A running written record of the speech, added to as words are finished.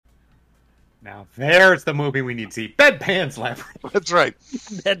Now there's the movie we need to see. Bedpan's Labyrinth. That's right.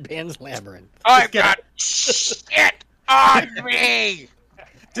 Bedpan's Labyrinth. I've got shit on me.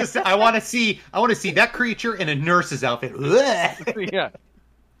 Just I want to see that creature in a nurse's outfit. Yeah.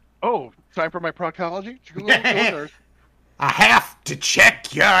 Oh, time for my proctology? I have to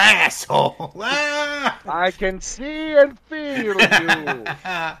check your asshole. I can see and feel you.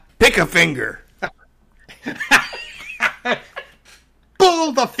 Pick a finger.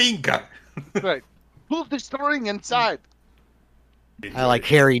 Pull the finger. Right. Pull the string inside. I like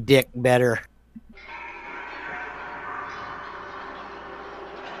hairy dick better.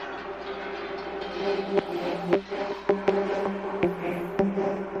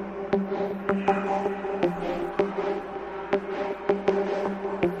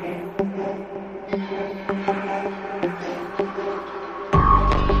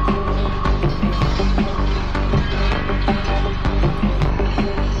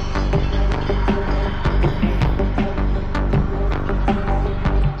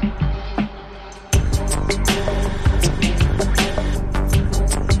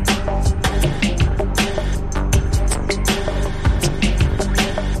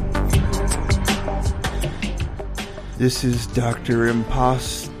 This is Dr.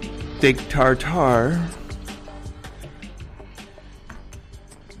 Impost Steak Tartare.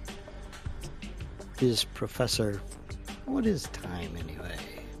 Is Professor... What is time, anyway?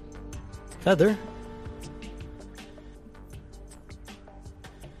 Feather?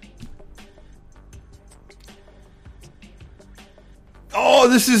 Oh,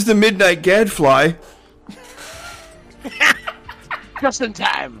 this is the Midnight Gadfly. Just in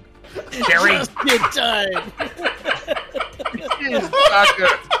time. Jerry. Just in time. Yes, doctor.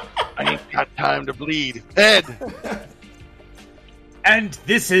 I ain't got time to bleed. Head. And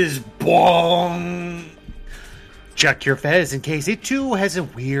this is Bong. Check your Fez in case it too has a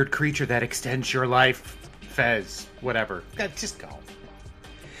weird creature that extends your life. Fez, whatever. Just go.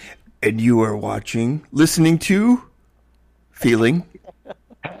 And you are watching, listening to, feeling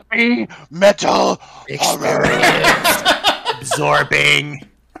Heavy metal horror. Absorbing.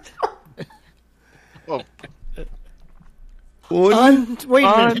 Oh, Wait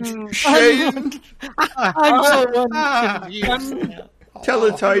a minute. Shade I'm so confused.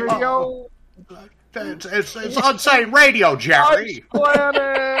 Teletype. radio. It's Unsane Radio, Jerry.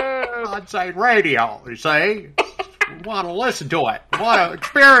 Planet. Unsane Radio, you see? You want to listen to it. You want to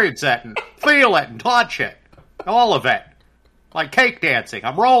experience it and feel it and touch it. All of it. Like cake dancing.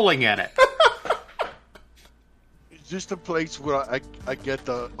 I'm rolling in it. Is this the place where I get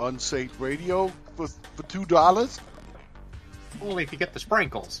the Unsane radio for $2? Only if you get the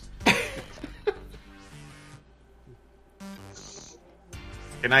sprinkles.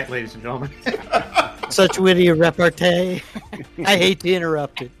 Good night, ladies and gentlemen. Such witty repartee. I hate to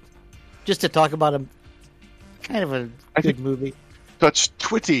interrupt it. Just to talk about a kind of a good movie. Such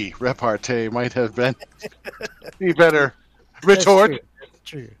twitty repartee might have been. Be better. Retort. That's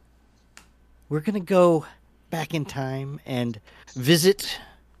true. We're going to go back in time and visit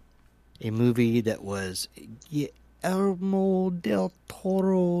a movie that was Guillermo del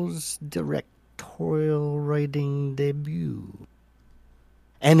Toro's directorial writing debut.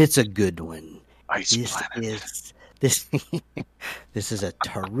 And it's a good one. Ice This Planet. is a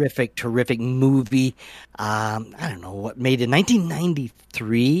terrific movie. I don't know what made it,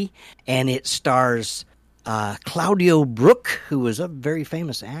 1993, and it stars Claudio Brook, who was a very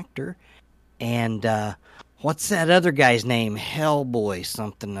famous actor, and what's that other guy's name? Hellboy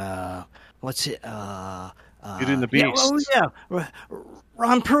something. What's it? Get in the Beast.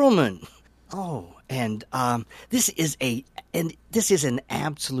 Ron Perlman. Oh, and this is an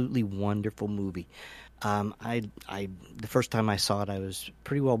absolutely wonderful movie. The first time I saw it, I was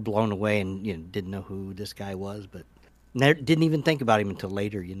pretty well blown away, and didn't know who this guy was, but didn't even think about him until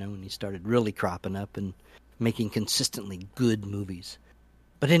later. When he started really cropping up and making consistently good movies.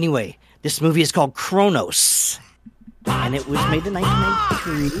 But anyway, this movie is called Kronos, and it was made in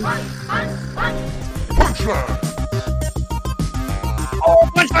 1993. Oh,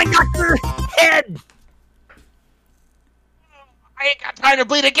 punch my doctor head! I ain't got time to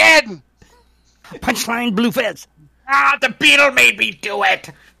bleed again. Punchline Blue Fez. The beetle made me do it.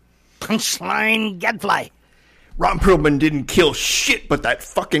 Punchline Gadfly. Ron Perlman didn't kill shit but that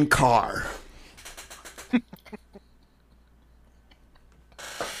fucking car.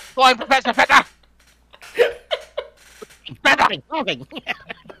 Flying Professor Feather.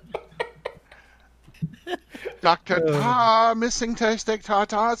 Dr. Ta, missing Tastic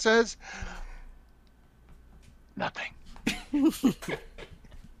Tata says nothing.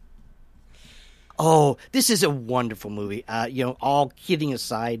 Oh, this is a wonderful movie. All kidding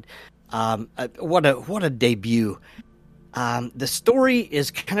aside, What a debut! The story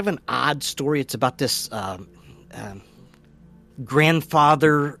is kind of an odd story. It's about this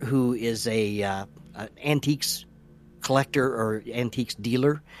grandfather who is a antiques collector or antiques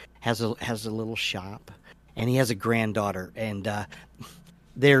dealer, has a little shop, and he has a granddaughter, and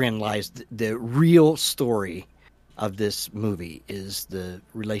therein lies the real story of this movie, is the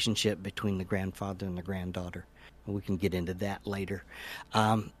relationship between the grandfather and the granddaughter. And we can get into that later.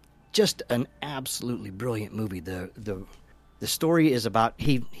 Just an absolutely brilliant movie. The story is about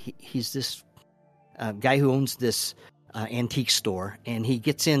he's this guy who owns this antique store, and he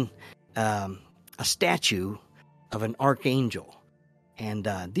gets in a statue of an archangel, and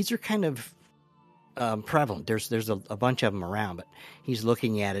these are kind of prevalent. There's a bunch of them around, but he's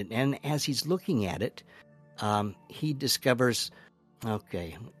looking at it, and as he's looking at it, he discovers.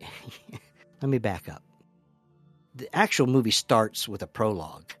 Okay, let me back up. The actual movie starts with a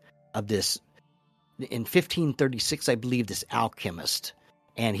prologue of this. In 1536, I believe, this alchemist,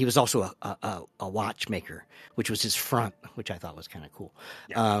 and he was also a watchmaker, which was his front, which I thought was kind of cool.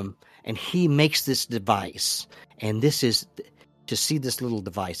 Yeah. And he makes this device, and this is, to see this little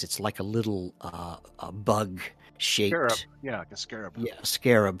device, it's like a little a bug-shaped. Scarab. Yeah, like a scarab. Yeah,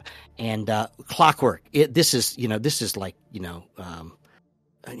 scarab. And clockwork. This is like,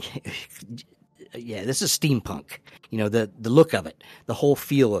 yeah, this is steampunk. The look of it, the whole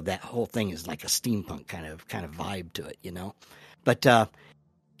feel of that whole thing is like a steampunk kind of vibe to it, But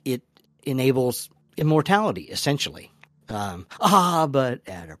it enables immortality, essentially. But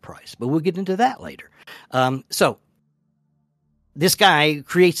at a price. But we'll get into that later. So this guy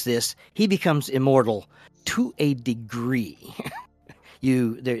creates this. He becomes immortal to a degree.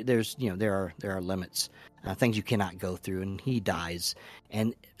 There are limits. Things you cannot go through, and he dies,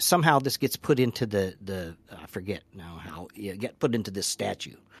 and somehow this gets put into the I forget now how you get put into this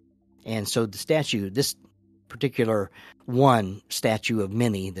statue, and so the statue, this particular one statue of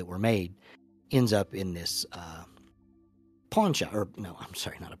many that were made, ends up in this pawn shop, or no, I'm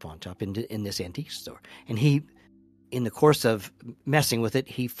sorry, not a pawn shop, in this antique store, and he, in the course of messing with it,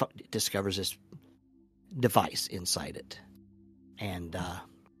 he discovers this device inside it, and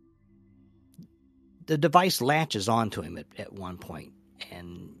the device latches onto him at one point,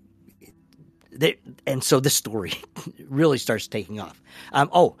 and so this story really starts taking off.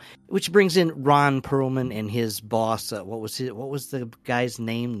 Which brings in Ron Perlman and his boss. What was the guy's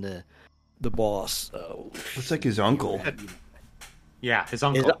name? The boss. Looks like his uncle. Yeah, his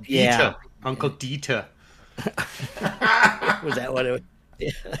uncle. Yeah, Uncle Dieter. Was that what it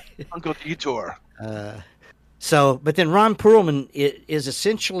was? Uncle Detour. But then Ron Perlman is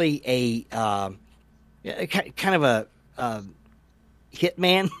essentially a kind of a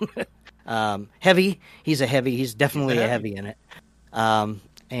hitman, heavy. He's a heavy. He's definitely a heavy in it.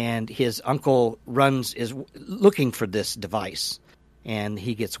 And his uncle is looking for this device, and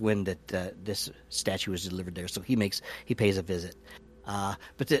he gets wind that this statue is delivered there. So he pays a visit.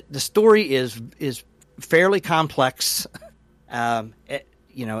 But the story is fairly complex. And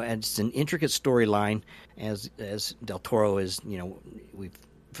it's an intricate storyline, as Del Toro is, we've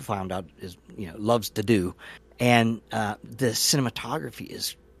found out loves to do, and the cinematography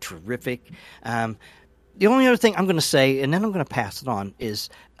is terrific. The only other thing I'm going to say, and then I'm going to pass it on, is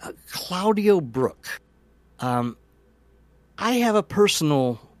Claudio Brook. I have a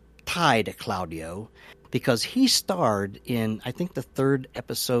personal tie to Claudio because he starred in, I think, the third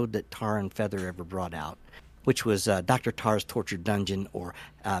episode that Tar and Feather ever brought out, which was Dr. Tar's Torture Dungeon, or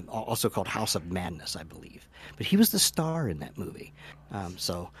also called House of Madness, I believe. But he was the star in that movie.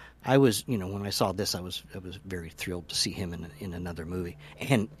 So I was, when I saw this, I was very thrilled to see him in another movie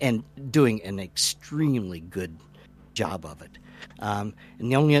and doing an extremely good job of it. And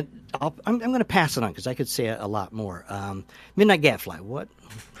the only I'm going to pass it on because I could say a lot more. Midnight Gadfly,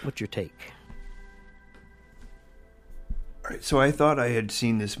 what's your take? All right, so I thought I had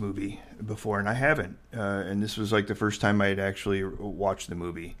seen this movie before, and I haven't. And this was like the first time I had actually watched the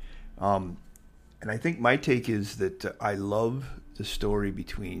movie. And I think my take is that I love the story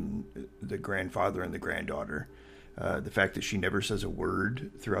between the grandfather and the granddaughter. The fact that she never says a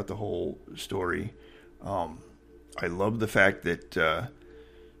word throughout the whole story. I love the fact that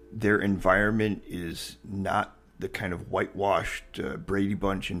their environment is not the kind of whitewashed Brady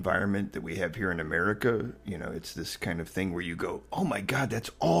Bunch environment that we have here in America. It's this kind of thing where you go, oh my God,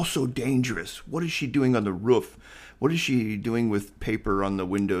 that's all so dangerous. What is she doing on the roof? What is she doing with paper on the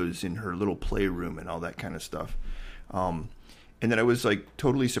windows in her little playroom and all that kind of stuff? And then I was like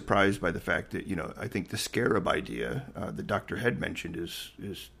totally surprised by the fact that, I think the scarab idea that Dr. Head mentioned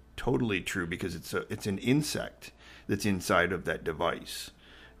is totally true because it's an insect that's inside of that device.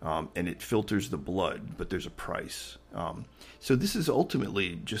 and it filters the blood, but there's a price. So this is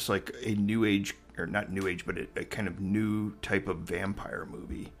ultimately just like a new age, or not new age, but a kind of new type of vampire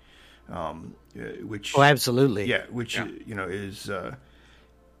movie. Which absolutely, which is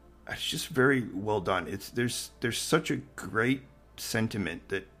it's just very well done. There's such a great sentiment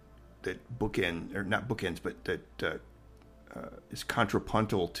that bookend, or not bookends, but that is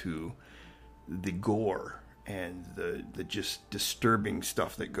contrapuntal to the gore and the just disturbing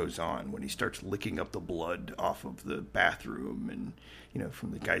stuff that goes on when he starts licking up the blood off of the bathroom, and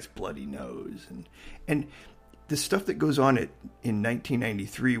from the guy's bloody nose, and the stuff that goes on in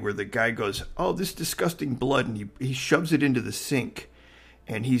 1993 where the guy goes, "Oh, this disgusting blood," and he shoves it into the sink,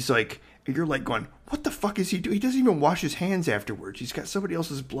 and he's like, you're like going, what the fuck is he doing? He doesn't even wash his hands afterwards. He's got somebody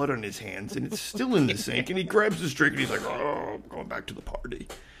else's blood on his hands, and it's still in the sink, and he grabs his drink, and he's like, "Oh, I'm going back to the party,"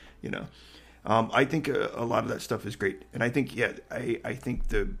 I think a lot of that stuff is great, and I think I think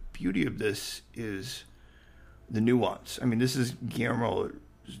the beauty of this is the nuance. I mean, this is Guillermo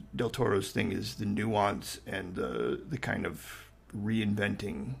del Toro's thing, is the nuance and the kind of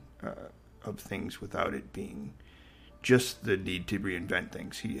reinventing of things without it being just the need to reinvent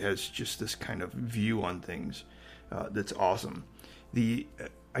things. He has just this kind of view on things that's awesome.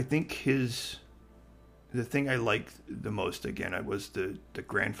 I think the thing I liked the most, again, was the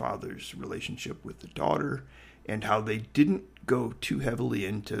grandfather's relationship with the daughter, and how they didn't go too heavily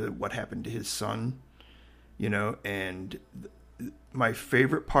into what happened to his son, and my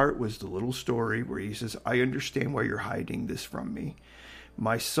favorite part was the little story where he says, "I understand why you're hiding this from me.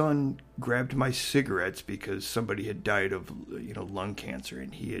 My son grabbed my cigarettes because somebody had died of lung cancer,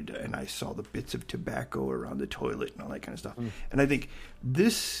 and I saw the bits of tobacco around the toilet and all that kind of stuff." And I think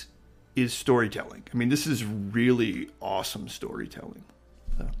this is storytelling. I mean, this is really awesome storytelling.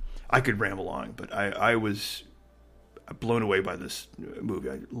 I could ramble on, but I was blown away by this movie.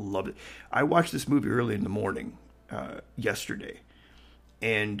 I loved it. I watched this movie early in the morning yesterday,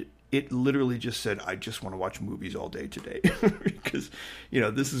 and it literally just said, I just want to watch movies all day today because,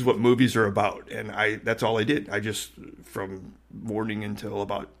 this is what movies are about. And that's all I did. I just, from morning until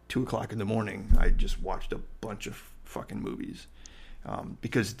about 2:00 in the morning, I just watched a bunch of fucking movies.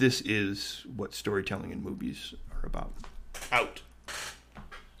 Because this is what storytelling in movies are about. Out.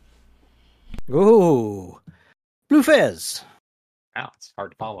 Ooh. Blue Fez. Wow, it's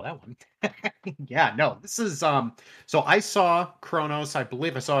hard to follow that one. Yeah, no, this is so I saw Kronos, I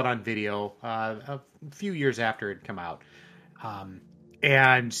believe I saw it on video a few years after it had come out.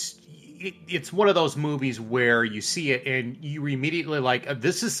 And it's one of those movies where you see it and you immediately like,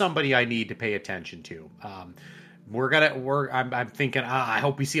 this is somebody I need to pay attention to. I'm thinking, I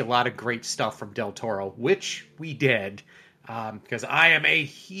hope we see a lot of great stuff from Del Toro, which we did, because I am a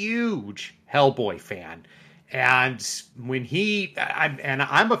huge Hellboy fan. And when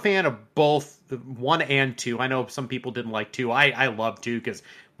I'm a fan of both 1 and 2. I know some people didn't like 2. I love 2 because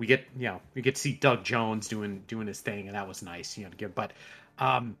we get to see Doug Jones doing his thing, and that was nice, but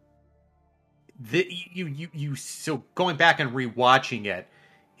so going back and rewatching it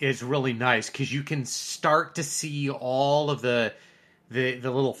is really nice because you can start to see all of the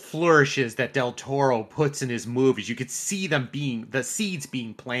little flourishes that Del Toro puts in his movies. You could see the seeds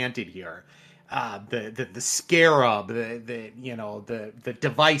being planted here. The scarab, the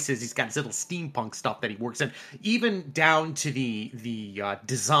devices. He's got his little steampunk stuff that he works in, even down to the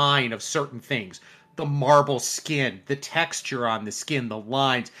design of certain things. The marble skin, the texture on the skin, the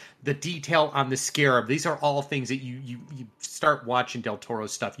lines, the detail on the scarab. These are all things that you start watching Del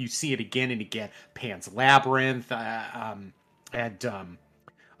Toro's stuff. You see it again and again. Pan's Labyrinth, and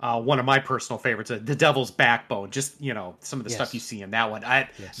one of my personal favorites, The Devil's Backbone. Just, some of the stuff you see in that one.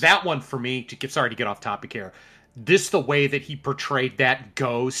 That one for me, sorry to get off topic here. The way that he portrayed that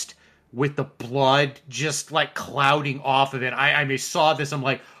ghost with the blood just like clouding off of it. I saw this. I'm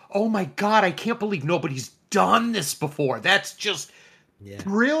like, oh my God, I can't believe nobody's done this before. That's just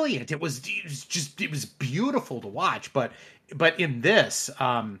brilliant. It was beautiful to watch. But in this,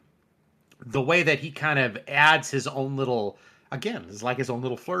 the way that he kind of adds his own little, again, it's like his own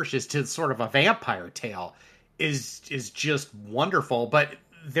little flourishes to sort of a vampire tale is just wonderful. But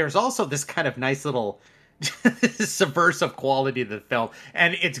there's also this kind of nice little subversive quality to the film.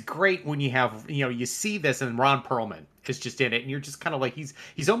 And it's great when you have, you see this and Ron Perlman is just in it, and you're just kind of like, he's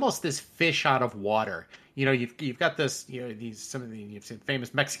almost this fish out of water. You've got this, some of the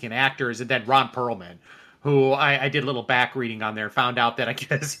famous Mexican actors, and then Ron Perlman, who I did a little back reading on there, found out that I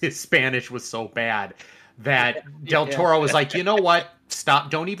guess his Spanish was so bad that Del Toro was like, you know what?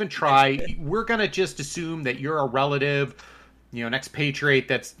 Stop. Don't even try. We're going to just assume that you're a relative an expatriate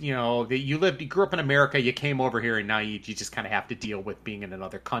that's, that you grew up in America, you came over here, and now you just kind of have to deal with being in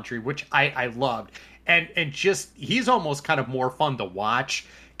another country, which I loved. And just, he's almost kind of more fun to watch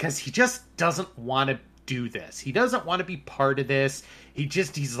because he just doesn't want to do this. He doesn't want to be part of this.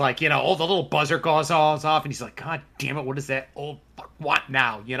 He's like, the little buzzer goes off, and he's like, God damn it, what does that old fuck want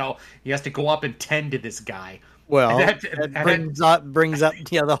now? He has to go up and tend to this guy. Well, that brings up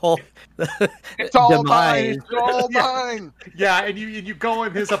the whole it's all demise. mine. It's all mine. Yeah, and you go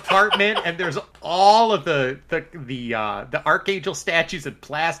in his apartment, and there's all of the archangel statues in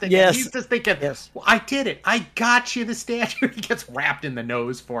plastic. Yes. And he's just thinking, Yes. well, I did it. I got you the statue. He gets wrapped in the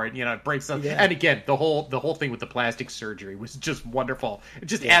nose for it. It breaks up. Yeah. And again, the whole thing with the plastic surgery was just wonderful.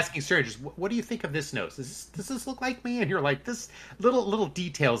 Just asking surgeons, what do you think of this nose? Does this look like me? And you're like, this little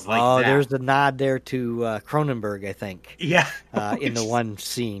details like that. Oh, there's the nod there to Cronenberg, I think. Yeah. In the one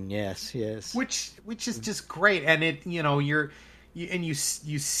scene, yes. Which is just great, and it you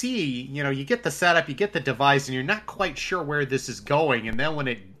see you get the setup, you get the device, and you're not quite sure where this is going, and then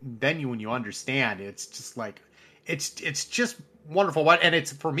when you understand, it's just like it's just wonderful. And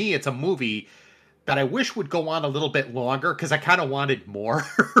for me, it's a movie that I wish would go on a little bit longer because I kind of wanted more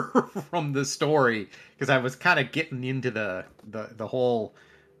from the story because I was kind of getting into the whole.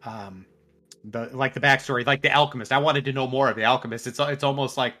 The backstory, like the Alchemist. I wanted to know more of the Alchemist. It's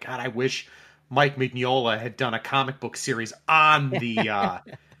almost like, God, I wish Mike Mignola had done a comic book series on the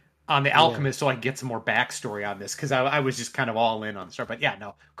Alchemist so I could get some more backstory on this because I was just kind of all in on the story. But yeah,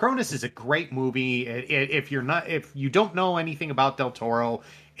 no, Cronus is a great movie. If you don't know anything about Del Toro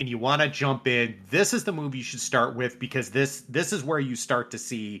and you want to jump in, this is the movie you should start with because this is where you start to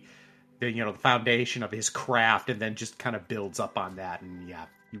see the foundation of his craft, and then just kind of builds up on that. And yeah.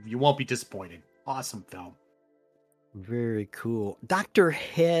 You won't be disappointed. Awesome film. Very cool. Dr.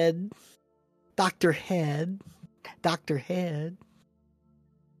 Head.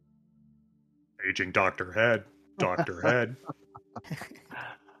 Aging Dr. Head. Dr. Head.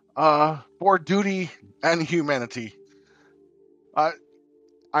 For duty and humanity. I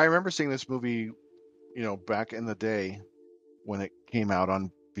remember seeing this movie, back in the day when it came out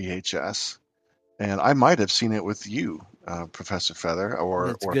on VHS. And I might have seen it with you, Professor Feather,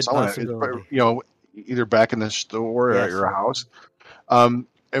 or someone, either back in the store or at your house. And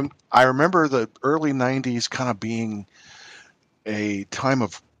I remember the early '90s kind of being a time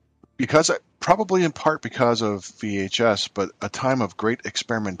of, probably in part because of VHS, but a time of great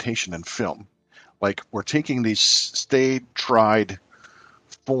experimentation in film. Like we're taking these stayed, tried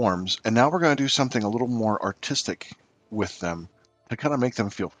forms, and now we're going to do something a little more artistic with them to kind of make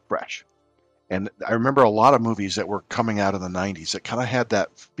them feel fresh. And I remember a lot of movies that were coming out in the 90s that kind of had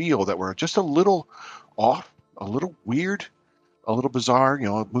that feel that were just a little off, a little weird, a little bizarre.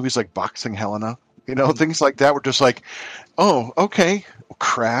 Movies like Boxing Helena, things like that were just like, oh, okay,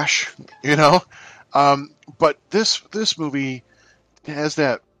 Crash, But this movie has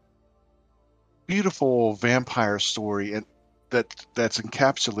that beautiful vampire story and that's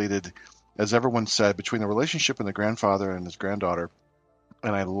encapsulated, as everyone said, between the relationship and the grandfather and his granddaughter.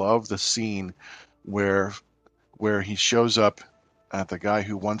 And I love the scene where he shows up at the guy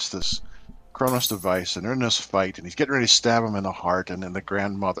who wants this Kronos device, and they're in this fight, and he's getting ready to stab him in the heart, and then the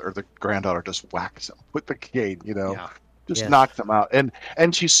grandmother or the granddaughter just whacks him with the cane, knocks him out. And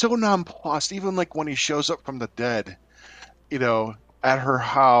she's so nonplussed, even like when he shows up from the dead, at her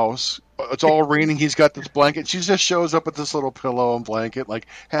house. It's all raining. He's got this blanket. She just shows up with this little pillow and blanket,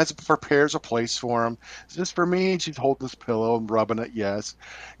 prepares a place for him. Is this for me? And she's holding this pillow and rubbing it. Yes.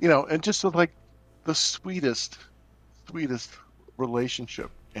 And just like the sweetest relationship.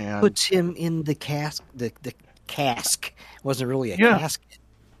 And puts him in the cask. The cask wasn't really a casket.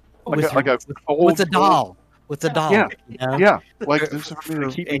 With a doll. With the doll. Yeah. Yeah. Like this is to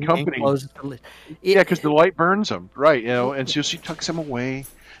keep me company. Because the light burns him. Right. And so she tucks him away.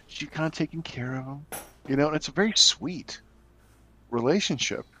 She's kind of taking care of him, and it's a very sweet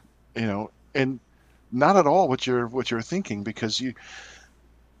relationship, and not at all what you're thinking because you're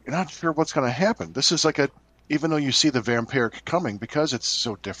not sure what's going to happen. This is even though you see the vampire coming, because it's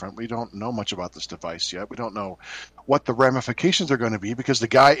so different, we don't know much about this device yet. We don't know what the ramifications are going to be because the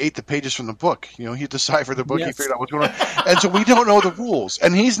guy ate the pages from the book. He deciphered the book, He figured out what's going on, and so we don't know the rules,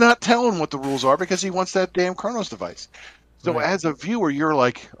 and he's not telling what the rules are because he wants that damn Kronos device. So as a viewer, you're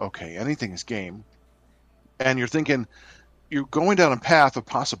like, okay, anything is game. And you're thinking, you're going down a path of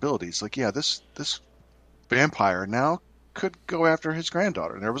possibilities. Like, yeah, this vampire now could go after his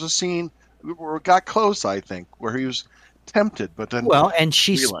granddaughter. And there was a scene where it got close, I think, where he was tempted, but then... Well, and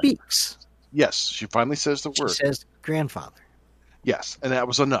she speaks. Yes, she finally says the word. She says, grandfather. Yes, and that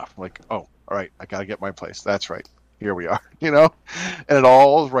was enough. Like, oh, all right, I got to get my place. That's right. here we are, and it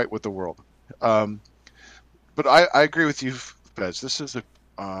all is right with the world. But I agree with you, Fez. This is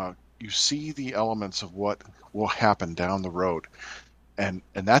you see the elements of what will happen down the road, and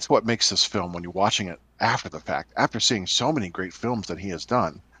that's what makes this film, when you're watching it after the fact, after seeing so many great films that he has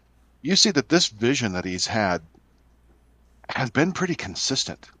done, you see that this vision that he's had has been pretty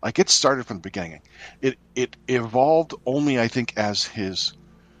consistent. Like, it started from the beginning. It evolved only, I think, as his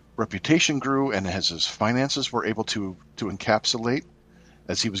reputation grew and as his finances were able to encapsulate.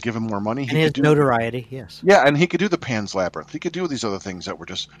 As he was given more money, and his notoriety, yes. Yeah, and he could do the Pan's Labyrinth. He could do these other things that were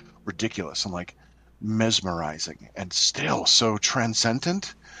just ridiculous and like mesmerizing and still so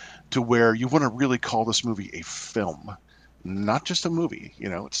transcendent, to where you want to really call this movie a film, not just a movie.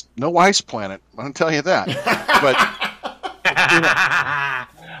 It's no Ice Planet, I can tell you that.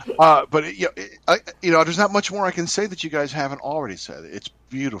 There's not much more I can say that you guys haven't already said. It's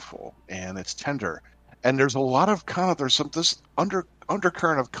beautiful and it's tender, and there's a lot of this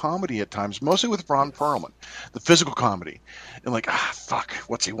undercurrent of comedy at times, mostly with Ron Perlman, the physical comedy, and like, fuck,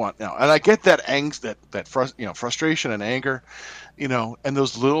 what's he want now? And I get that angst, that frustration and anger, and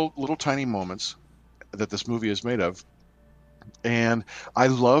those little tiny moments that this movie is made of. And I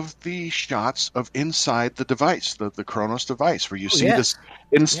love the shots of inside the device, the Kronos device, where you see this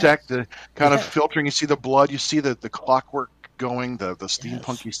insect, the kind of filtering. You see the blood, you see the clockwork going, the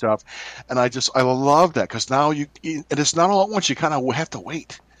steampunky stuff, and I love that, because now and it's not all at once. You kind of have to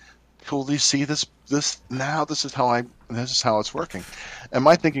wait till you see this. Now this is how it's working. And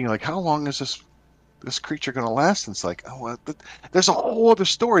my thinking, like, how long is this creature going to last? And it's like, there's a whole other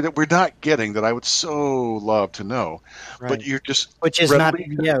story that we're not getting that I would so love to know. Right. But you're just which isn't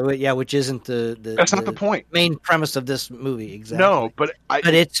the that's not the point. Main premise of this movie, exactly. No, but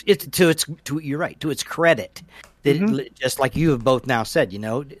it's you're right, to its credit. That, just like you have both now said,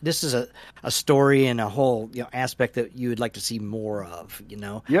 this is a story and a whole aspect that you would like to see more of.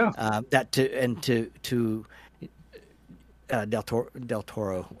 To Del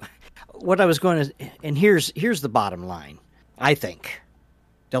Toro. What I was going to, and here's the bottom line. I think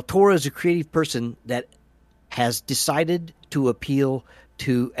Del Toro is a creative person that has decided to appeal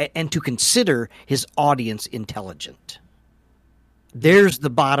to and to consider his audience intelligent. There's the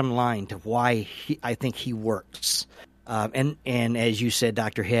bottom line to why I think he works. And as you said,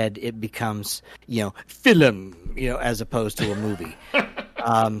 Dr. Head, it becomes, film, as opposed to a movie.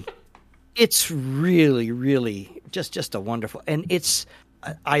 It's really, really just a wonderful, and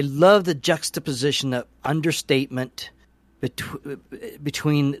I love the juxtaposition of understatement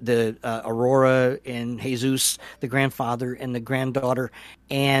between the Aurora and Jesus, the grandfather and the granddaughter,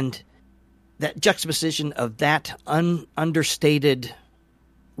 and that juxtaposition of that understated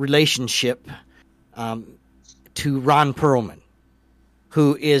relationship to Ron Perlman,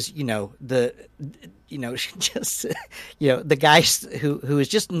 who is the guy who is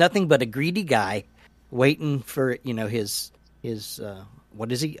just nothing but a greedy guy waiting for his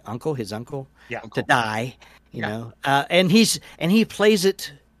what is he, his uncle to die, and he plays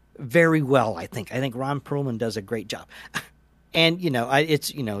it very well. I think Ron Perlman does a great job, and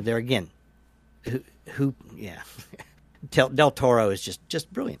it's there again. Del Toro is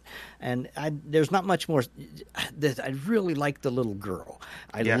just brilliant, and there's not much more. I really liked the little girl.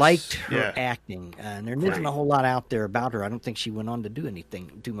 I liked her acting, and there isn't a whole lot out there about her. I don't think she went on to do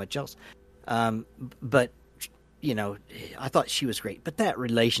anything too much else, but I thought she was great. But that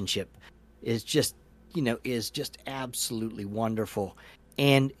relationship is just absolutely wonderful,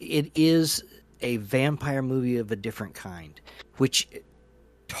 and it is a vampire movie of a different kind, which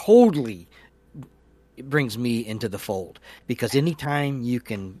totally brings me into the fold, because anytime you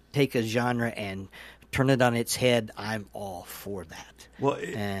can take a genre and turn it on its head, I'm all for that. Well,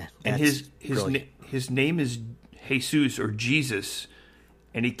 and his name is Jesus or Jesus,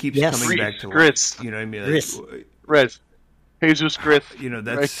 and he keeps coming back to life. You know what I mean? Chris. Jesus Chris.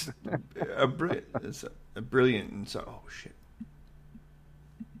 That's that's a brilliant. And so, oh shit.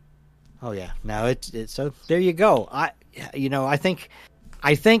 Oh yeah. Now it's so there you go.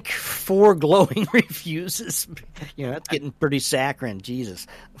 I think 4 glowing reviews is, that's getting pretty saccharine. Jesus.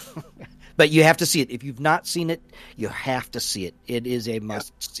 But you have to see it. If you've not seen it, you have to see it. It is a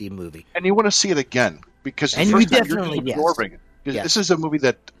must-see movie. And you want to see it again, because and you definitely, you're absorbing it. Yes. This is a movie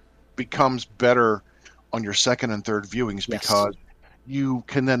that becomes better on your second and third viewings, because you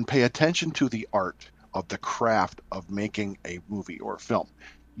can then pay attention to the art of the craft of making a movie or a film.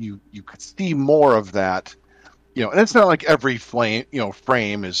 You could see more of that. And it's not like every frame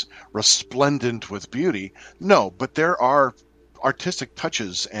is resplendent with beauty. No, but there are artistic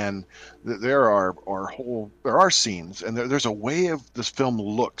touches, and there are scenes, and there's a way of this film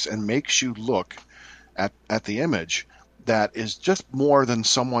looks and makes you look at the image that is just more than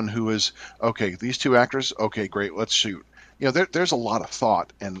someone who is, okay, these two actors, okay, great, let's shoot. There's a lot of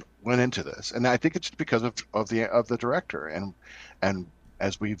thought and went into this, and I think it's because of the director, and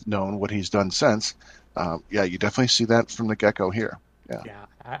as we've known what he's done since, yeah, you definitely see that from the get-go here. Yeah,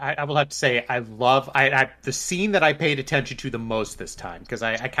 I will have to say I love the scene that I paid attention to the most this time, because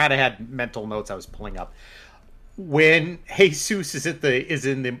I kind of had mental notes I was pulling up when Jesus is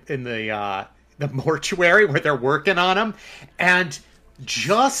in the mortuary where they're working on him, and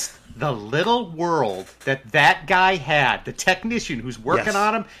just the little world that guy had, the technician who's working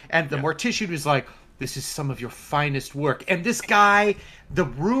on him, and the mortician who's like, this is some of your finest work. And this guy, the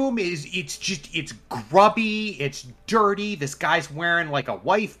room it's grubby, it's dirty. This guy's wearing like a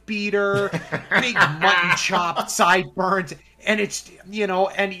wife beater, big mutton chop, sideburns, and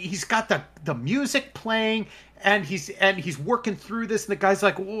and he's got the music playing, and he's working through this, and the guy's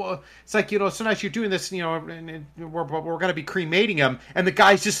like, whoa. It's like, so nice you're doing this, and we're going to be cremating him, and the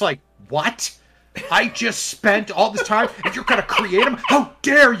guy's just like, what? I just spent all this time and you're going to create him? How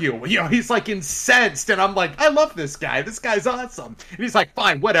dare you? He's like incensed, and I'm like, I love this guy. This guy's awesome. And he's like,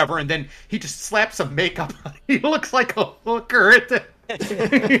 fine, whatever. And then he just slaps some makeup on. He looks like a hooker at the...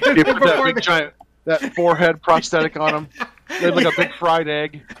 You put that big giant, that forehead prosthetic on him. Like a big fried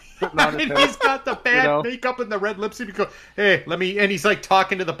egg. And he's got the bad makeup and the red lipstick. He goes, hey, and he's like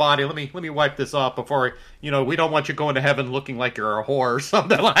talking to the body. Let me wipe this off before, we don't want you going to heaven looking like you're a whore or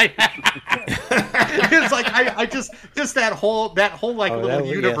something like that. It's like, I just that whole like little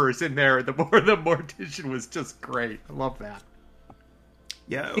universe in there. The mortician was just great. I love that.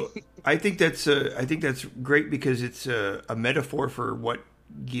 Yeah, I think that's great, because it's a metaphor for what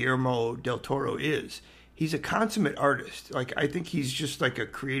Guillermo del Toro is. He's a consummate artist. Like, I think he's just like a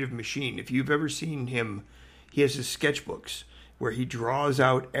creative machine. If you've ever seen him, he has his sketchbooks where he draws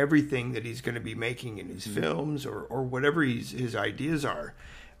out everything that he's going to be making in his films or whatever his ideas are.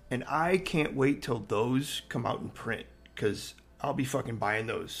 And I can't wait till those come out in print, because I'll be fucking buying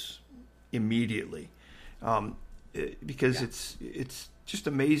those immediately. Because it's just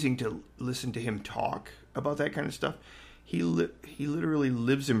amazing to listen to him talk about that kind of stuff. He literally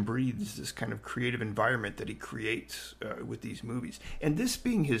lives and breathes this kind of creative environment that he creates with these movies. And this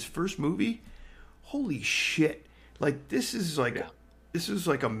being his first movie, holy shit! Like, this is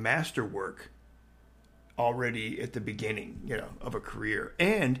like a masterwork already at the beginning, of a career,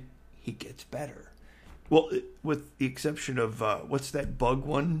 and he gets better. Well, with the exception of what's that bug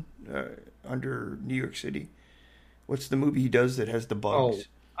one under New York City? What's the movie he does that has the bugs?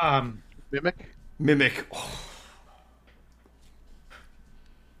 Mimic. Oh.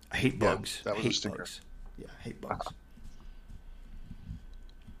 I hate bugs. That was a stinker. Bugs. Yeah, I hate bugs.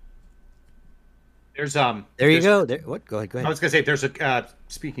 There you go. Go ahead. I was going to say, there's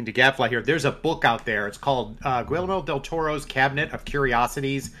speaking to Gadfly here, there's a book out there. It's called Guillermo del Toro's Cabinet of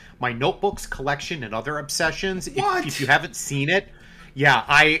Curiosities, My Notebooks, Collection, and Other Obsessions. If you haven't seen it, yeah,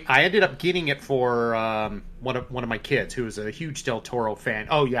 I ended up getting it for one of my kids, who is a huge Del Toro fan.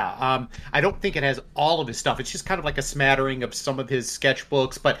 Oh yeah, I don't think it has all of his stuff. It's just kind of like a smattering of some of his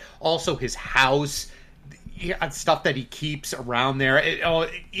sketchbooks, but also his house, stuff that he keeps around there.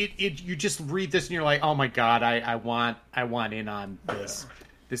 You just read this and you're like, oh my god, I want in on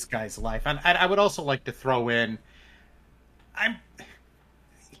this guy's life. And I would also like to throw in,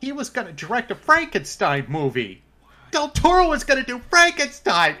 he was going to direct a Frankenstein movie. Del Toro was going to do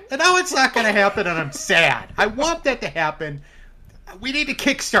Frankenstein, and now it's not going to happen, and I'm sad. I want that to happen. We need to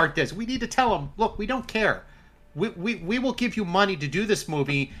kickstart this. We need to tell him, look, we don't care. We will give you money to do this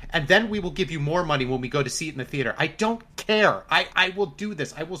movie, and then we will give you more money when we go to see it in the theater. I don't care. I will do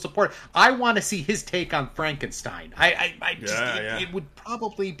this. I will support it. I want to see his take on Frankenstein. It would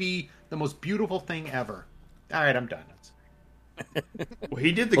probably be the most beautiful thing ever. All right, I'm done. Well,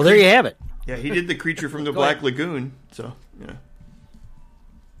 he did there you have it. Yeah, he did the Creature from the Black Lagoon. So,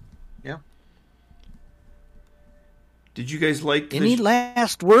 yeah. Did you guys like any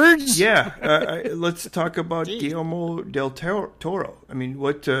last words? Yeah, let's talk about Guillermo del Toro. I mean,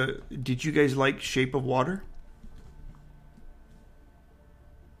 what did you guys like? Shape of Water?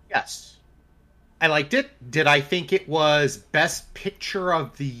 Yes, I liked it. Did I think it was Best Picture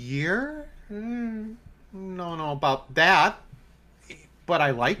of the Year? No about that. But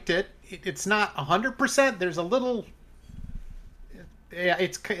I liked it. It's not 100%. There's a little. Yeah,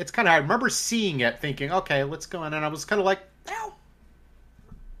 it's kind of. I remember seeing it, thinking, okay, let's go in, and I was kind of like, well,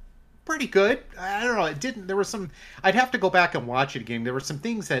 pretty good. I don't know. It didn't. There was some. I'd have to go back and watch it again. There were some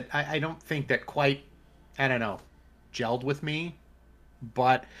things that I don't think that quite, I don't know, gelled with me.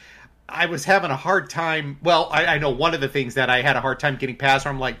 But I was having a hard time. Well, I know one of the things that I had a hard time getting past.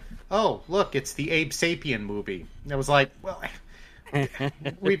 Where I'm like, oh, look, it's the Abe Sapien movie. And it was like, well,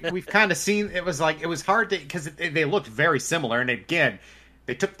 we've kind of seen. It was like, it was hard to, because they looked very similar, and again,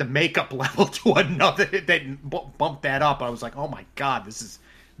 they took the makeup level to another. They bumped that up. I was like, oh my god, this is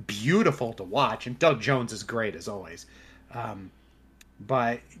beautiful to watch. And Doug Jones is great as always.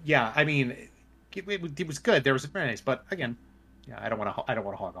 But yeah, I mean, it was good. There was very nice, but again, yeah, I don't want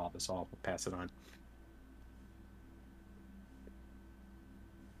to hog all this. I'll pass it on.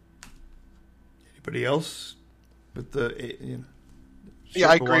 Anybody else? With the Yeah,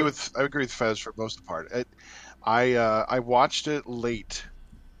 I agree with Fez for most of the part. I watched it late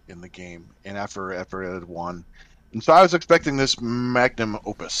in the game, and after it had won, and so I was expecting this magnum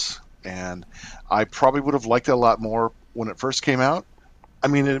opus, and I probably would have liked it a lot more when it first came out. I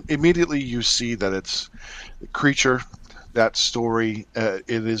mean, immediately you see that it's the creature, that story. It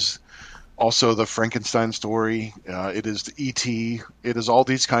is also the Frankenstein story. It is the E.T. It is all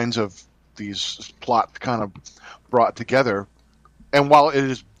these kinds of these plot kind of brought together. And while it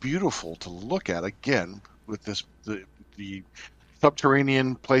is beautiful to look at, again, with this the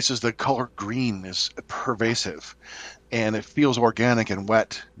subterranean places, the color green is pervasive, and it feels organic and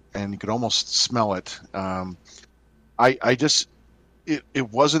wet, and you could almost smell it.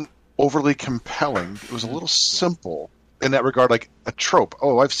 It wasn't overly compelling. It was a little simple in that regard, like a trope.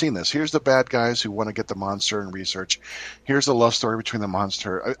 Oh, I've seen this. Here's the bad guys who want to get the monster and research. Here's the love story between the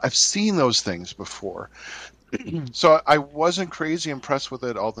monster. I've seen those things before. So I wasn't crazy impressed with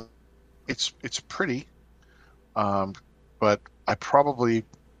it, although it's pretty. But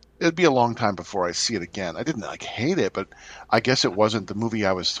it'd be a long time before I see it again. I didn't hate it, but I guess it wasn't the movie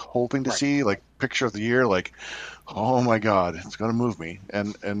I was hoping to see, like picture of the year, like, oh my god, it's going to move me.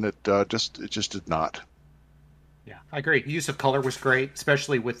 And it just did not. Yeah, I agree. The use of color was great,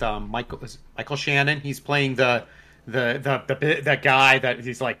 especially with Michael Shannon. He's playing the guy that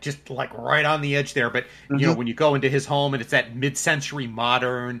he's like just like right on the edge there. But you know, when you go into his home and it's that mid-century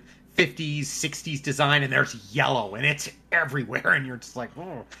modern 50s, 60s design, and there's yellow and it's everywhere, and you're just like,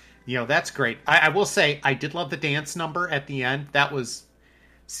 oh, you know, that's great. I will say I did love the dance number at the end. That was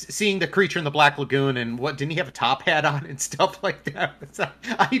seeing the creature in the Black Lagoon, and what, didn't he have a top hat on and stuff like that?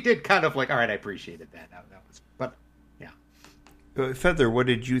 I did kind of like, all right, I appreciated that. That was, but yeah. Feather, what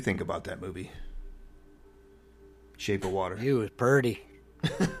did you think about that movie? Shape of Water. It was pretty.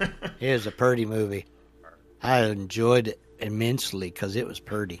 It was a pretty movie. I enjoyed it immensely because it was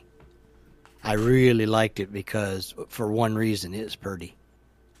pretty. I really liked it because, for one reason, it was pretty.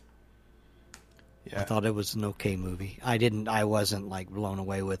 Yeah. I thought it was an okay movie. I wasn't like blown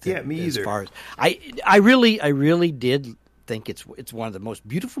away with it. Yeah, me either. As far as I really did think it's one of the most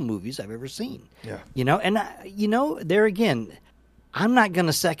beautiful movies I've ever seen. Yeah. You know, and there again, I'm not going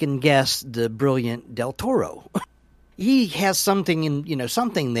to second guess the brilliant Del Toro. He has something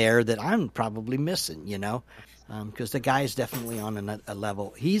something there that I'm probably missing, because the guy's definitely on a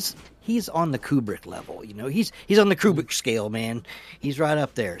level. He's on the Kubrick level, He's on the Kubrick scale, man. He's right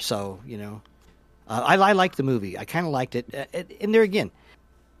up there. So, I like the movie. I kind of liked it. And there again,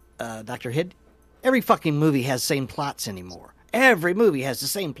 Dr. Hidd, every fucking movie has the same plots anymore. Every movie has the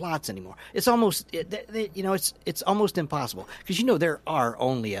same plots anymore. It's almost, it's almost impossible because there are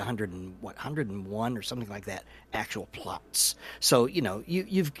only 101 or something like that actual plots. So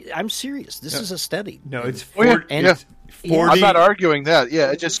I'm serious. This is a study. No, it's 40. It's 40. I'm not arguing that.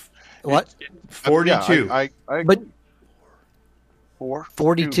 Yeah, it just what 42. Yeah, I but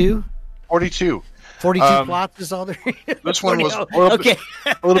 42. 42 plots is all there. This one was a little bit of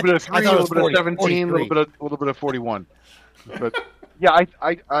 3, a little bit of 17, a little bit of 41. But yeah,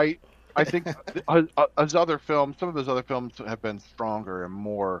 I think as other films, some of those other films have been stronger and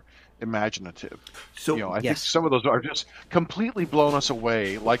more imaginative. So I think some of those are just completely blown us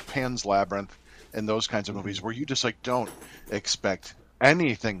away, like Pan's Labyrinth and those kinds of movies, where you just don't expect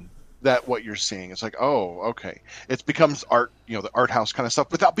anything that what you're seeing. It's like, oh, okay, it becomes art, the art house kind of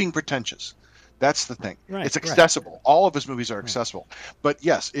stuff, without being pretentious. That's the thing. Right, it's accessible. Right. All of his movies are accessible. Right. But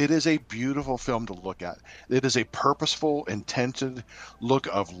yes, it is a beautiful film to look at. It is a purposeful, intended look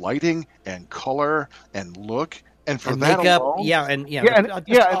of lighting and color and look. And for that makeup, alone,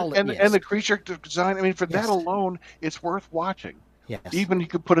 and the creature design. I mean, for that alone, it's worth watching. Yes. Even you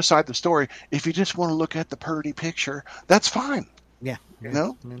could put aside the story. If you just want to look at the pretty picture, that's fine. Yeah.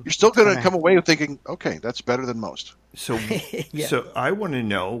 You're still going to come away thinking, okay, that's better than most. So, So I want to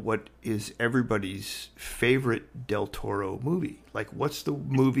know, what is everybody's favorite Del Toro movie? Like, what's the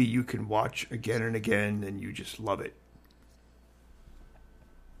movie you can watch again and again and you just love it?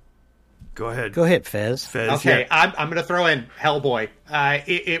 Go ahead. Go ahead, Fez. Okay, yeah. I'm going to throw in Hellboy.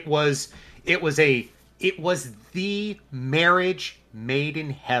 It was the marriage made in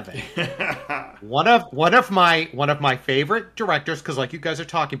heaven. one of my favorite directors, because like you guys are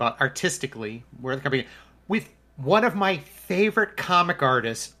talking about artistically, where the company with one of my favorite comic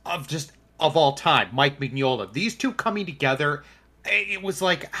artists of all time, Mike Mignola. These two coming together, it was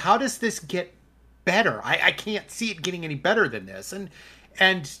like, how does this get better? I can't see it getting any better than this.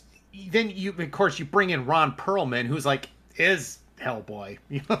 And then you, of course, you bring in Ron Perlman, who's like is Hellboy.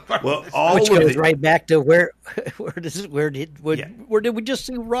 Well, which goes right back to where did we just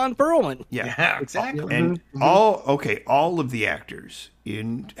see Ron Perlman? Yeah, exactly. And all of the actors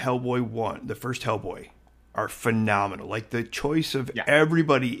in Hellboy 1, the first Hellboy, are phenomenal. Like the choice of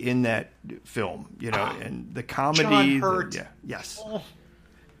everybody in that film, and the comedy. John Hurt. Yes. Oh,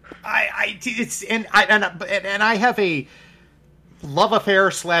 I I have a love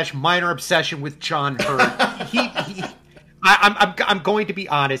affair / minor obsession with John Hurt. I'm going to be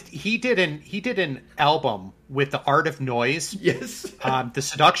honest. He did an album with The Art of Noise. Yes. The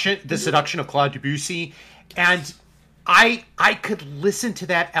seduction of Claude Debussy, and I could listen to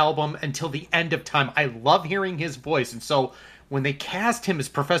that album until the end of time. I love hearing his voice, and so when they cast him as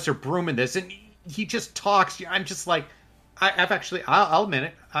Professor Broom in this, and he just talks, I'm just like, I'll admit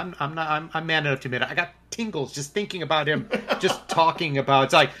it. I'm man enough to admit it. I got tingles just thinking about him, just talking about.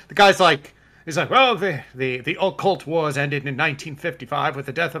 It's like the guy's like. He's like, well, the occult wars ended in 1955 with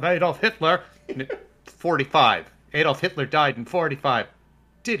the death of Adolf Hitler. 45. Adolf Hitler died in 45.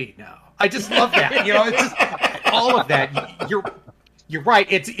 Did he now? I just love that. It's just all of that. You're right.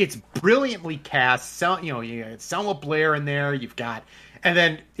 It's brilliantly cast. You got Selma Blair in there. You've got, and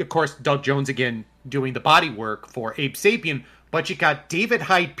then of course Doug Jones again doing the body work for Abe Sapien. But you got David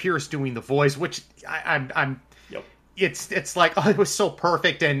Hyde Pierce doing the voice, which I'm. It's like, oh, it was so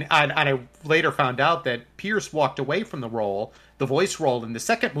perfect, and I later found out that Pierce walked away from the voice role in the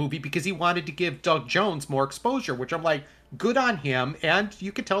second movie because he wanted to give Doug Jones more exposure, which I'm like, good on him, and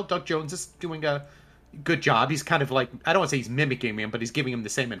you can tell Doug Jones is doing a good job. He's kind of like, I don't want to say he's mimicking him, but he's giving him the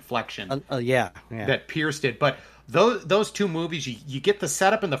same inflection that Pierce did. But those two movies, you get the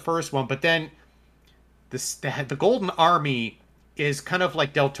setup in the first one, but then the Golden Army is kind of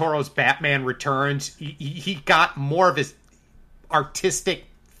like Del Toro's Batman Returns. He got more of his artistic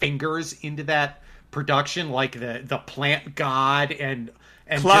fingers into that production, like the plant god and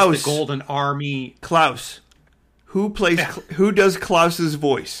Klaus. Just the Golden Army. Klaus. Who does Klaus's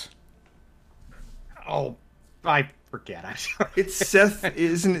voice? Oh, I forget. I'm sorry. It's Seth,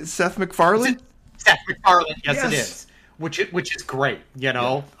 isn't it Seth MacFarlane? Seth MacFarlane, yes, it is. Which is great,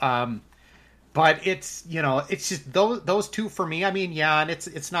 Yeah. But it's it's just those two for me. I mean, and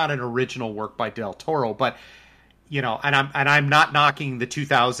it's not an original work by Del Toro, but and I'm not knocking the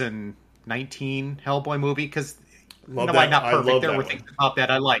 2019 Hellboy movie because why not perfect? There were things about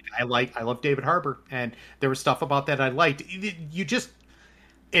that I like. I love David Harbour, and there was stuff about that I liked.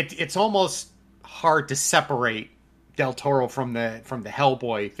 It's almost hard to separate Del Toro from the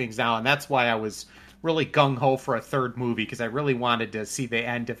Hellboy things now, and that's why I was really gung ho for a third movie because I really wanted to see the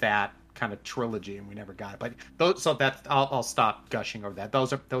end of that kind of trilogy, and we never got it. But I'll stop gushing over that.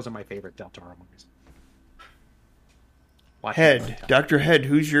 Those are my favorite Del Toro movies. Dr. Head,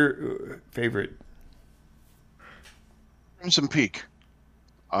 who's your favorite? Crimson Peak.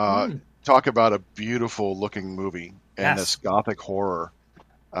 Talk about a beautiful looking movie and this gothic horror.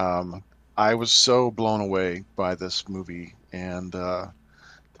 I was so blown away by this movie, and Tom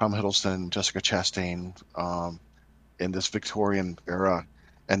Hiddleston, Jessica Chastain, in this Victorian era.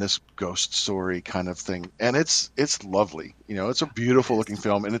 And this ghost story kind of thing, and it's lovely. It's a beautiful looking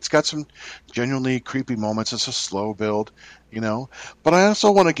film, and it's got some genuinely creepy moments. It's a slow build, But I also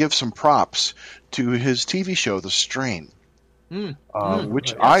want to give some props to his TV show, The Strain,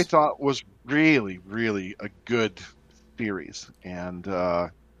 which I thought was really, really a good series. And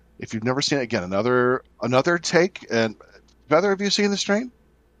if you've never seen it, again, another take. And Heather, have you seen The Strain?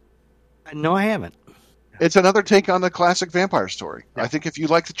 No, I haven't. It's another take on the classic vampire story. Yeah. I think if you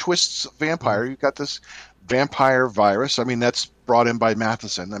like the twists of vampire, you've got this vampire virus. I mean, that's brought in by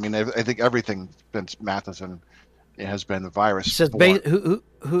Matheson. I mean, I think everything since Matheson has been a virus. So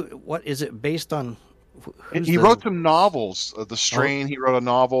what is it based on? He wrote some novels. The Strain, he wrote a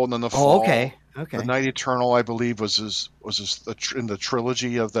novel, and then The Fall. Okay. The Night Eternal, I believe, was in the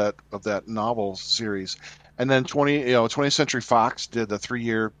trilogy of that novel series. And then 20th Century Fox did the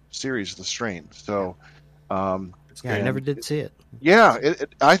 3-year series, The Strain. So. I never did see it. Yeah,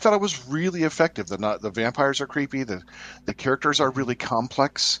 I thought it was really effective. The vampires are creepy. The characters are really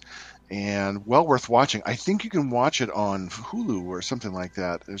complex and well worth watching. I think you can watch it on Hulu or something like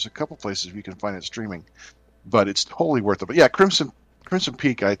that. There's a couple places you can find it streaming, but it's totally worth it. But yeah, Crimson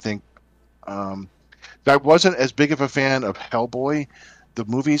Peak, I think, I wasn't as big of a fan of Hellboy, the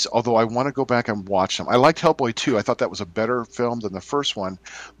movies, although I want to go back and watch them. I liked Hellboy 2. I thought that was a better film than the first one,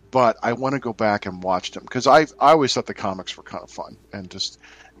 but I want to go back and watch them because I always thought the comics were kind of fun and just,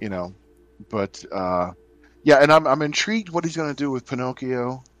 you know, but yeah, and I'm intrigued what he's going to do with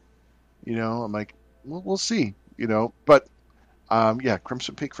Pinocchio. You know, I'm like, well, we'll see, you know, but yeah,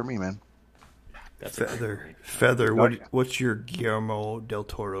 Crimson Peak for me, man. That's Feather. What's your Guillermo del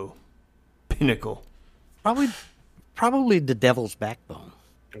Toro pinnacle? Probably The Devil's Backbone.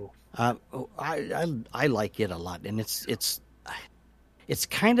 Oh. I like it a lot, and it's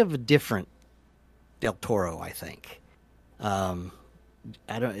kind of a different Del Toro, I think.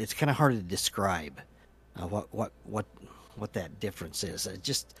 It's kind of hard to describe what that difference is.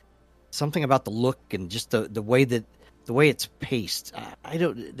 Just something about the look and just the way it's paced.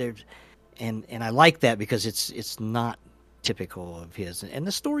 And I like that because it's not typical of his, and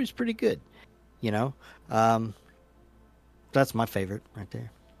the story's pretty good. You know, that's my favorite right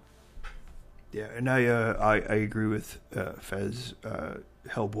there. Yeah, and I agree with Fez.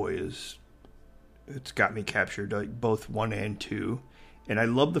 Hellboy it's got me captured, like both 1 and 2, and I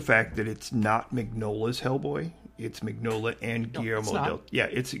love the fact that it's not Mignola's Hellboy. It's Mignola and Guillermo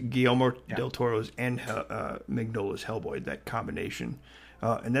it's Guillermo del Toro's and Mignola's Hellboy. That combination,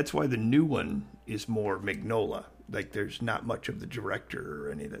 and that's why the new one is more Mignola. Like there's not much of the director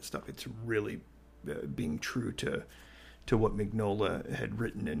or any of that stuff. It's really being true to what Mignola had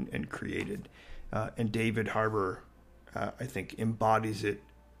written and created. And David Harbour, I think, embodies it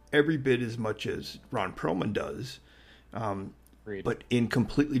every bit as much as Ron Perlman does, but in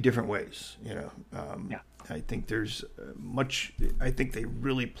completely different ways. You know, I think there's much. I think they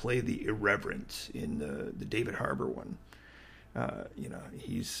really play the irreverence in the David Harbour one. You know,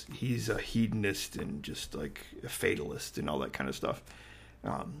 he's a hedonist and just like a fatalist and all that kind of stuff.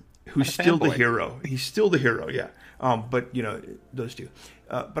 Who's still the hero? He's still the hero, yeah. But you know, those two.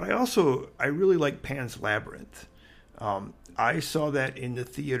 But I really like Pan's Labyrinth. I saw that in the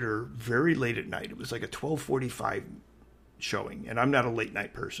theater very late at night. It was like a 12:45 showing, and I'm not a late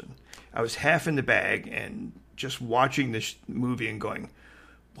night person. I was half in the bag and just watching this movie and going,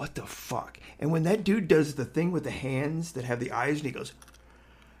 what the fuck? And when that dude does the thing with the hands that have the eyes and he goes,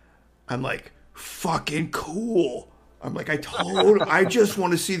 I'm like, fucking cool. I'm like, I just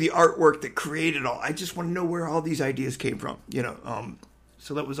want to see the artwork that created all. I just want to know where all these ideas came from, you know.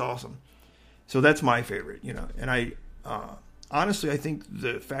 So that was awesome. So that's my favorite, you know. And I honestly, I think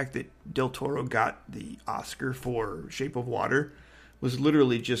the fact that Del Toro got the Oscar for Shape of Water was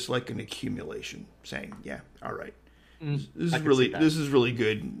literally just like an accumulation, saying, yeah, all right. This is really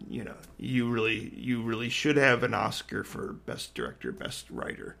good. You know, you really should have an Oscar for Best Director, Best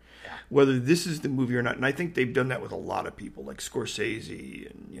Writer, whether this is the movie or not. And I think they've done that with a lot of people, like Scorsese,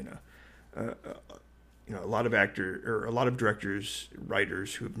 and a lot of directors,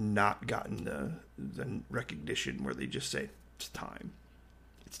 writers who have not gotten the recognition where they just say it's time.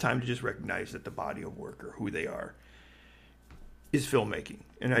 It's time to just recognize that the body of work or who they are is filmmaking.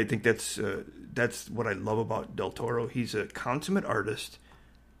 And I think that's what I love about Del Toro. He's a consummate artist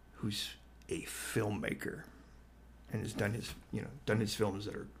who's a filmmaker and has done his films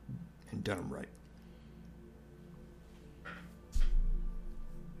and done them right.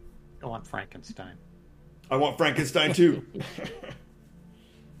 I want Frankenstein. I want Frankenstein too.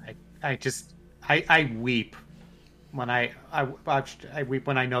 I weep when I weep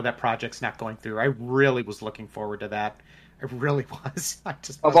when I know that project's not going through. I really was looking forward to that. I really was.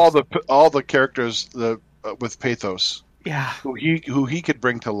 All the characters with pathos, who he could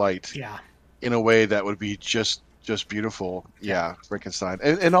bring to light, in a way that would be just beautiful. Yeah, Frankenstein,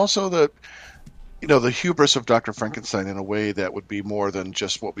 and also the hubris of Dr. Frankenstein in a way that would be more than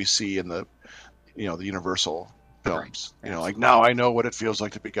just what we see in the Universal films. Right. Like now I know what it feels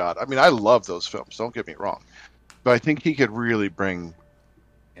like to be God. I mean, I love those films. Don't get me wrong, but I think he could really bring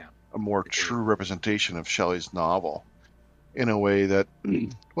a more true representation of Shelley's novel. In a way that,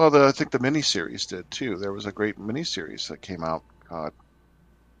 I think the miniseries did too. There was a great miniseries that came out at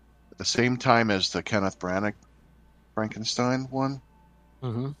the same time as the Kenneth Branagh Frankenstein one.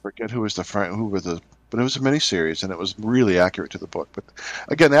 Mm-hmm. Forget but it was a miniseries and it was really accurate to the book. But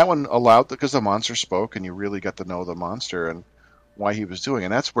again, that one allowed because the monster spoke and you really got to know the monster and why he was doing.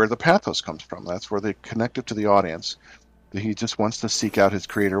 And that's where the pathos comes from. That's where they connected to the audience. That he just wants to seek out his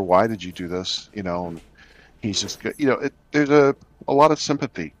creator. Why did you do this? He's just, there's a lot of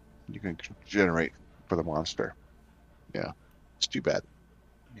sympathy you can generate for the monster. Yeah, it's too bad.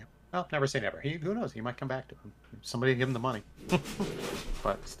 Yeah. Well, never say never. Who knows? He might come back to him. Somebody give him the money.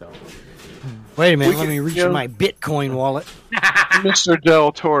 But still. Wait a minute. Let me reach in my Bitcoin wallet. Mr.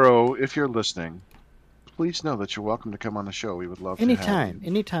 Del Toro, if you're listening, please know that you're welcome to come on the show. We would love to Anytime, have you.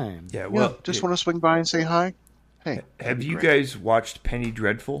 anytime. Yeah, Well, just want to swing by and say hi. Hey, have you guys watched Penny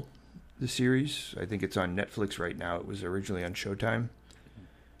Dreadful, the series? I think it's on Netflix right now. It was originally on Showtime.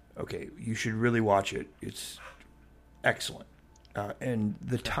 Okay, you should really watch it. It's excellent. And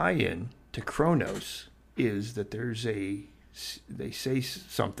the tie-in to Kronos is that they say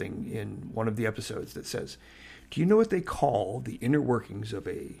something in one of the episodes that says, do you know what they call the inner workings of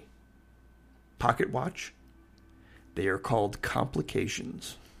a pocket watch? They are called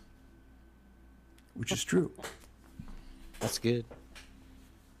complications, which is true. That's good.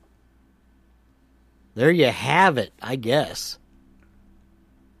 There you have it, I guess.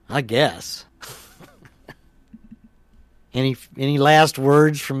 Any last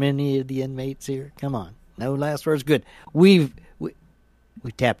words from any of the inmates here? Come on. No last words? Good. We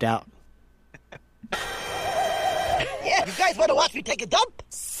tapped out. Yeah, you guys want to watch me take a dump?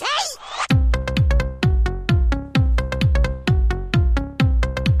 Say!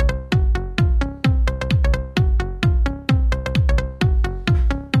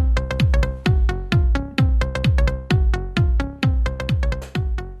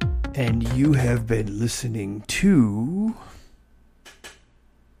 And you have been listening to...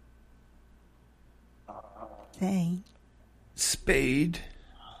 Dang. Spade.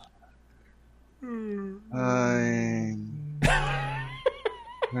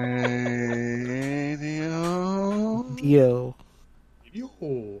 Radio. Yo.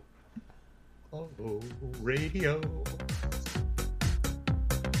 Radio. Oh, radio.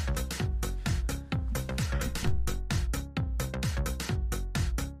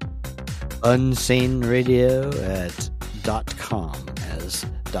 Unsane Radio at .com, as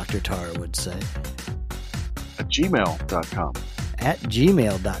Dr. Tar would say. At gmail.com. At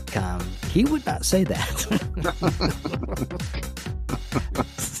gmail.com. He would not say that.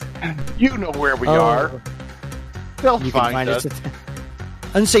 You know where we are. They'll You can find us. at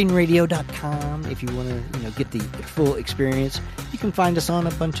unsaneradio.com if you want to, get the full experience. You can find us on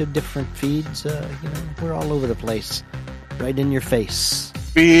a bunch of different feeds. We're all over the place, right in your face.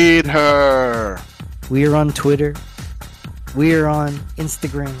 Feed her. We are on Twitter. We are on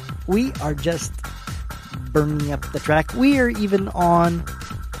Instagram. We are just burning up the track. We are even on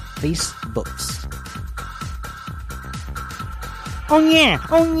Facebooks. Oh yeah,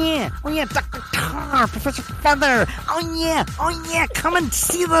 Dr. Tar, Professor Feather. Oh yeah, come and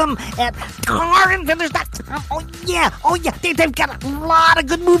see them at tarandfeathers.com. Oh yeah, they've got a lot of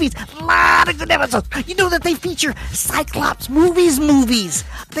good movies, a lot of good episodes. You know that they feature Cyclops movies.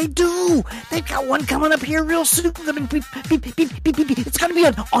 They do. They've got one coming up here real soon. It's gonna be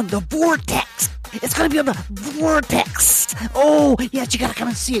on the Vortex. It's going to be on the Vortex. Oh, yes, you got to come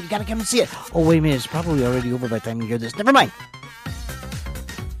and see it. Oh, wait a minute. It's probably already over by the time you hear this. Never mind.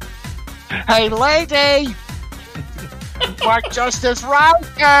 Hey, lady! Mark Justice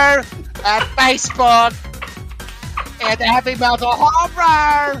Riker at Facebook and the Happy Metal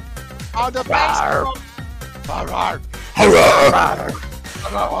Horror on the Facebook.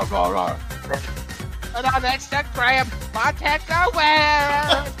 And on Instagram, Monteco.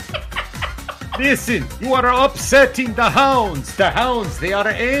 Listen, you are upsetting the hounds. The hounds, they are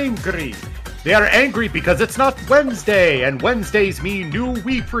angry. They are angry because it's not Wednesday, and Wednesdays mean New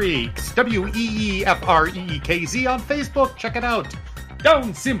Wee Freaks. WEEFREEKZ on Facebook. Check it out.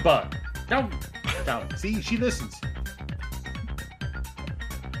 Down, Simba. Down. See, she listens.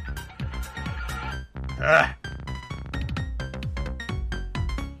 Ah.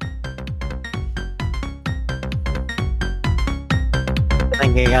 I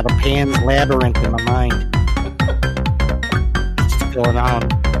think I got a Pan's Labyrinth in my mind. What's going on?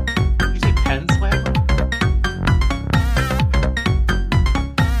 Did you say Penn's Labyrinth?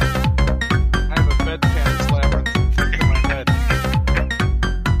 I have a bedpan's labyrinth in my head.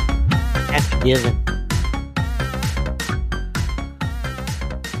 That's a given.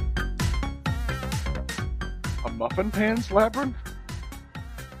 A muffin pan's labyrinth?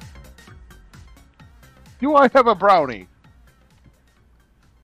 Do I have a brownie?